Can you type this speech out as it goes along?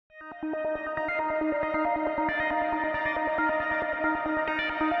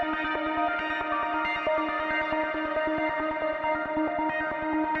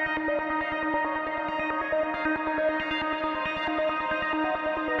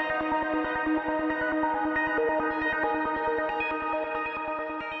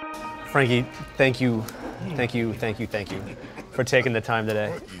Frankie, thank you for taking the time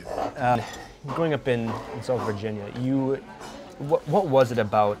today. Growing up in South Virginia, what was it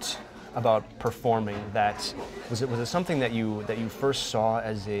about performing that was it something that you first saw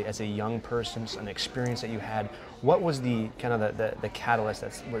as a young person, an experience that you had? What was the kind of the catalyst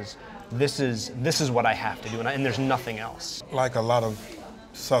that was this is what I have to do, and there's nothing else? Like a lot of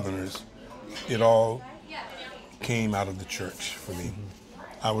Southerners, it all came out of the church for me.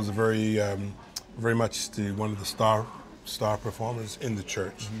 I was very much one of the star performers in the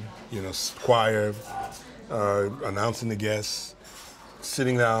church. You know, choir, announcing the guests,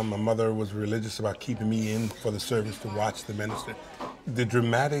 sitting down. My mother was religious about keeping me in for the service to watch the minister. The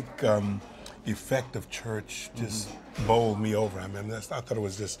dramatic effect of church just bowled me over. I mean, I thought it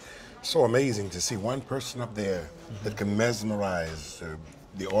was just so amazing to see one person up there that can mesmerize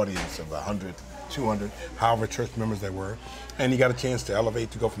the audience of 100, 200, however church members there were. And you got a chance to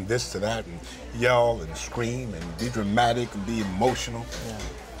elevate, to go from this to that and yell and scream and be dramatic and be emotional. Yeah.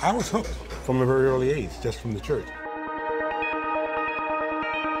 I was hooked from a very early age, just from the church.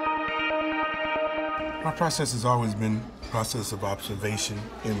 My process has always been a process of observation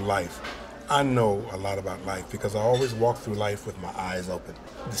in life. I know a lot about life because I always walk through life with my eyes open.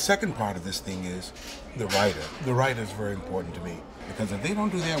 The second part of this thing is the writer. The writer is very important to me because if they don't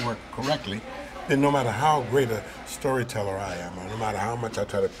do their work correctly, then no matter how great a storyteller I am, or no matter how much I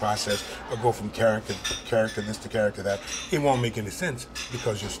try to process or go from character this to character that, it won't make any sense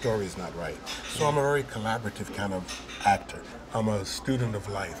because your story is not right. So I'm a very collaborative kind of actor. I'm a student of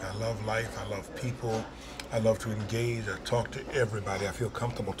life. I love people. I love to engage. I talk to everybody. I feel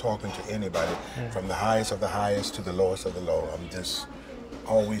comfortable talking to anybody, from the highest of the highest to the lowest of the low. I'm just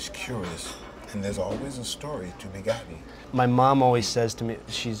always curious, and there's always a story to be gotten. My mom always says to me,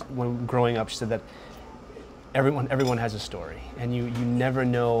 when growing up, she said that everyone has a story, and you never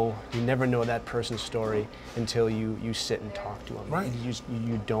know that person's story until you sit and talk to them. Right.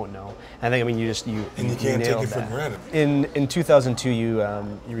 You don't know. And I think you can't take it for granted. In 2002,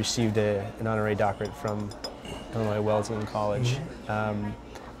 you received an honorary doctorate from Illinois Wesleyan College.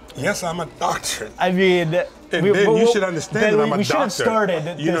 Yes, I'm a doctor. I mean, you should understand that I'm a doctor. We should have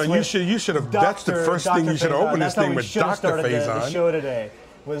started. You should have. That's the first thing you should have opened this thing with, Dr. Faison. The show today.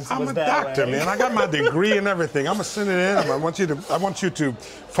 I'm a doctor, man. I got my degree and everything. I'm gonna send it in. I want you to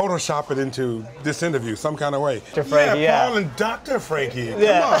Photoshop it into this interview some kind of way. Dr. Frankie, Paul and Dr. Frankie.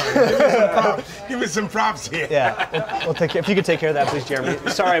 Come on, give me some props here. Yeah, we'll take care. If you could take care of that, please, Jeremy.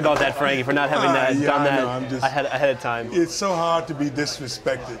 Sorry about that, Frankie, for not having done that ahead of time. It's so hard to be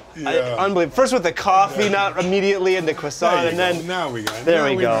disrespected. Yeah. Unbelievable. First with the coffee, not immediately, and the croissant, and then now we got. There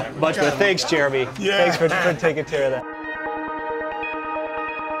we go. Much better. Thanks, Jeremy. Yeah. Thanks for taking care of that.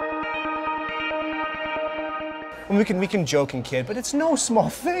 We can joke and kid, but it's no small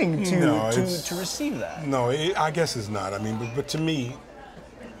thing to receive that. No, I guess it's not. I mean, but to me,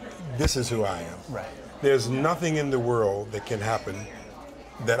 this is who I am. Right. There's nothing in the world that can happen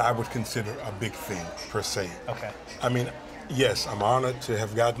that I would consider a big thing, per se. Okay. I mean, yes, I'm honored to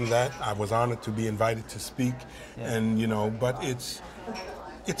have gotten that. I was honored to be invited to speak, and but it's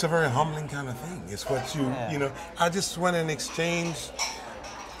a very humbling kind of thing. It's what I just went and exchanged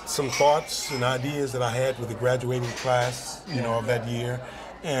some thoughts and ideas that I had with the graduating class, of that year,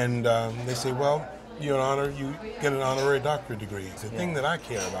 and they say, well, you're an honor, you get an honorary doctorate degree. The thing that I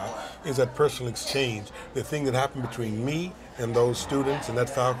care about is that personal exchange, the thing that happened between me and those students and that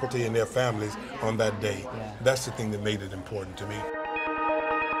faculty and their families on that day. Yeah. That's the thing that made it important to me.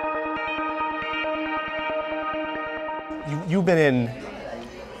 You've been in,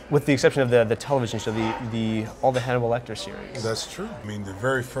 with the exception of the television show, all the Hannibal Lecter series. That's true. I mean, the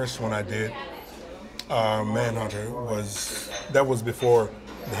very first one I did, Manhunter, that was before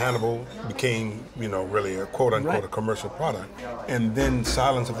the Hannibal became, really a quote-unquote a commercial product. And then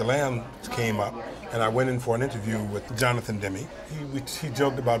Silence of the Lambs came up, and I went in for an interview with Jonathan Demme. He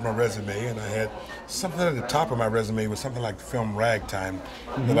joked about my resume, and I had something at the top of my resume was something like the film Ragtime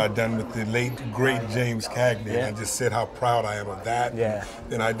that I'd done with the late, great James Cagney. And I just said how proud I am of that. Yeah.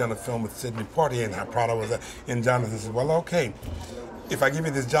 Then I'd done a film with Sidney Poitier and how proud I was of that. And Jonathan said, well, okay, if I give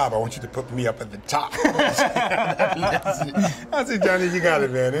you this job, I want you to put me up at the top. I said, Johnny, you got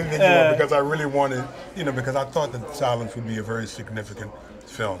it, man. Anything you want, because I really wanted, because I thought that Silence would be a very significant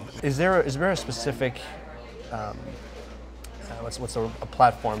film. Is there a specific, what's a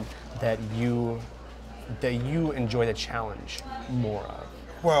platform that you enjoy the challenge more of?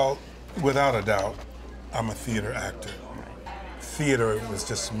 Well, without a doubt, I'm a theater actor. Theater was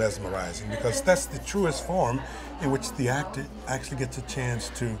just mesmerizing because that's the truest form in which the actor actually gets a chance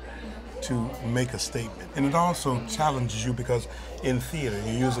to make a statement. And it also challenges you because in theater,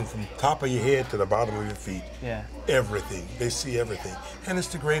 you're using from top of your head to the bottom of your feet. Yeah. Everything. They see everything. And it's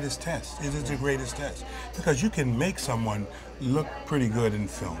the greatest test. It is the greatest test. Because you can make someone look pretty good in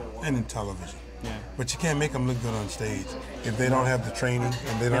film and in television. Yeah. But you can't make them look good on stage if they don't have the training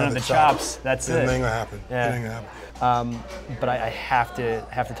and they don't have the chops. That's it. It ain't gonna happen. Yeah. It ain't gonna happen. But I have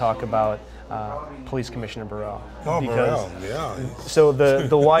to talk about Police Commissioner Burrell. Oh, Burrell, yeah. So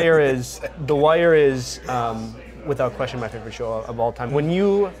the Wire is without question my favorite show of all time. When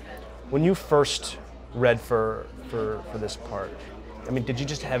you first read for this part, I mean, did you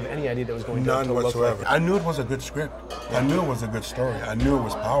just have any idea that was going to None look whatsoever. like? I knew it was a good script. Yeah. I knew it was a good story. I knew it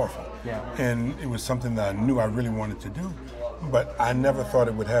was powerful. Yeah. And it was something that I knew I really wanted to do. But I never thought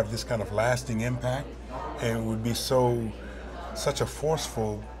it would have this kind of lasting impact and it would be such a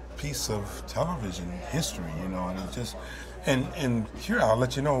forceful piece of television history, you know, and it's just, and here I'll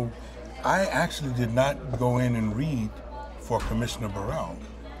let you know, I actually did not go in and read for Commissioner Burrell.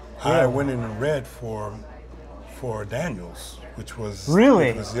 Yeah. I went in and read for Daniels, which was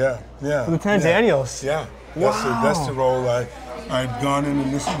really, yeah. For Lieutenant Daniels. Yeah, Wow. That's the role I'd gone in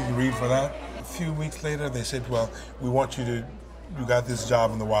and listened to read for that. A few weeks later, they said, well, you got this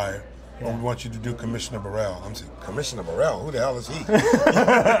job in The Wire. Yeah. Well, we want you to do Commissioner Burrell. I'm saying, Commissioner Burrell? Who the hell is he?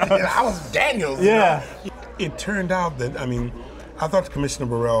 I was Daniels. Yeah. You know? It turned out that, I mean, I thought Commissioner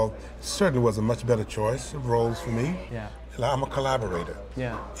Burrell certainly was a much better choice of roles for me. Yeah. I'm a collaborator.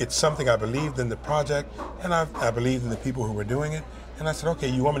 Yeah. It's something I believed in the project, and I believed in the people who were doing it. And I said, okay,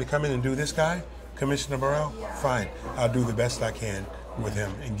 you want me to come in and do this guy, Commissioner Burrell? Fine. I'll do the best I can with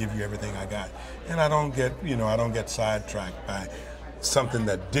him and give you everything I got. And I don't get sidetracked by something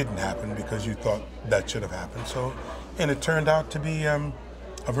that didn't happen because you thought that should have happened. So, and it turned out to be a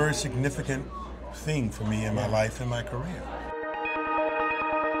very significant thing for me in my life and my career.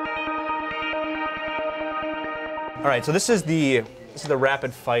 All right, so this is the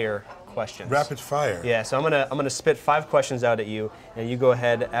rapid fire questions. Rapid fire. Yeah, so I'm gonna spit 5 questions out at you, and you go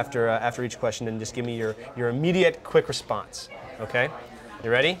ahead after each question and just give me your immediate quick response. Okay?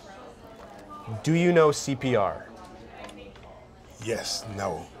 You ready? Do you know CPR? Yes.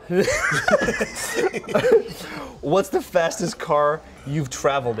 No. What's the fastest car you've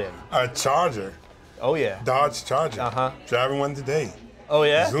traveled in? A Charger. Oh yeah. Dodge Charger. Uh-huh. Driving one today. Oh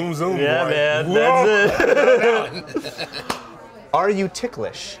yeah? Zoom, zoom, yeah, boy. man, Whoa. that's it. Are you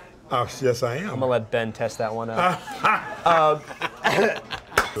ticklish? Oh, yes, I am. I'm gonna let Ben test that one out.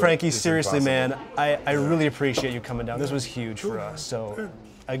 Frankie, seriously, man, I really appreciate you coming down. This was huge for us. So,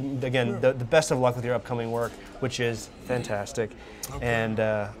 again, the best of luck with your upcoming work, which is fantastic, okay. and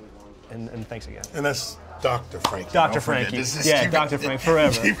thanks again. And that's Dr. Frankie. Dr. Frankie. Yeah, Dr. Frank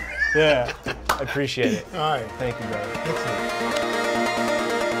forever. Yeah, I appreciate it. All right. Thank you, brother. Excellent.